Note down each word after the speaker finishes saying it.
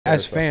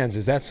as fans,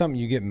 is that something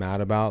you get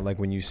mad about? Like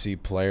when you see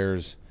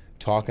players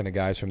talking to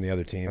guys from the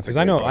other team? Because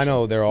I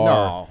know there are.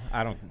 No,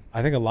 I don't.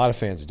 I think a lot of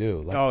fans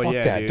do. Like, fuck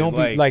that. Dude. Don't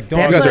be like.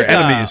 Don't. You guys are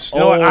enemies.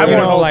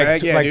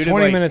 Like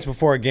 20 minutes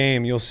before a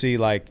game, you'll see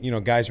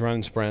guys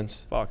running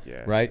sprints. Fuck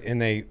yeah. Right,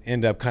 and they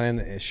end up kind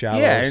of in the shallow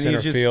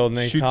center just field, and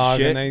they talk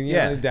and they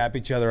they dap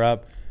each other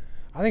up.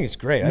 I think it's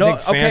great. I think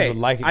fans would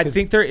like it. I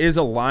think there is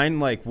a line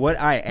like what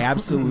I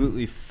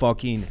absolutely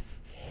fucking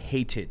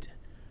hated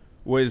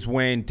was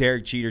when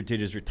Derek Jeter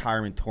did his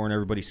retirement tour and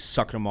everybody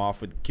sucking him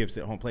off with gifts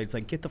at home plate. It's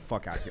like, get the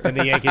fuck out of here. And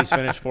the Yankees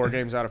finished 4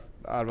 games out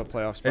of a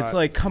playoff spot. It's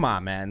like, come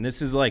on, man.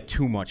 This is like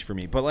too much for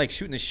me. But like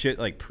shooting the shit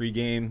like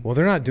pregame. Well,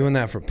 they're not doing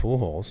that for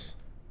Pujols,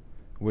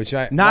 which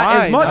as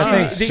much. I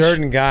think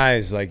certain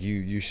guys like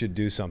you should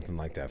do something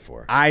like that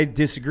for. I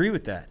disagree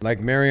with that. Like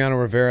Mariano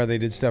Rivera, they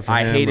did stuff for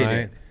him.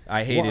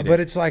 I hated it. But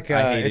it's like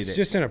it's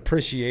just an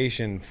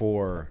appreciation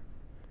for.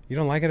 You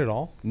don't like it at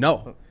all?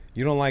 No.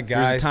 You don't like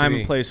guys. There's a time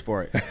and place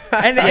for it,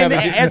 and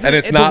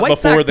it's not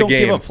before the game. Don't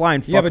give a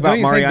flying fuck but about don't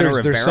you Mariano think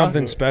there's Rivera?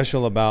 something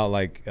special about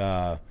like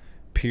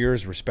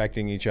peers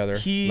respecting each other?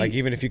 Like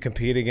even if you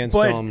compete against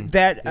them,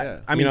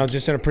 I mean,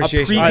 just an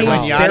appreciation. A pregame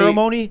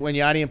ceremony. When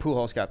Yachty and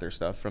Pujols got their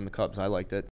stuff from the Cubs, I liked it.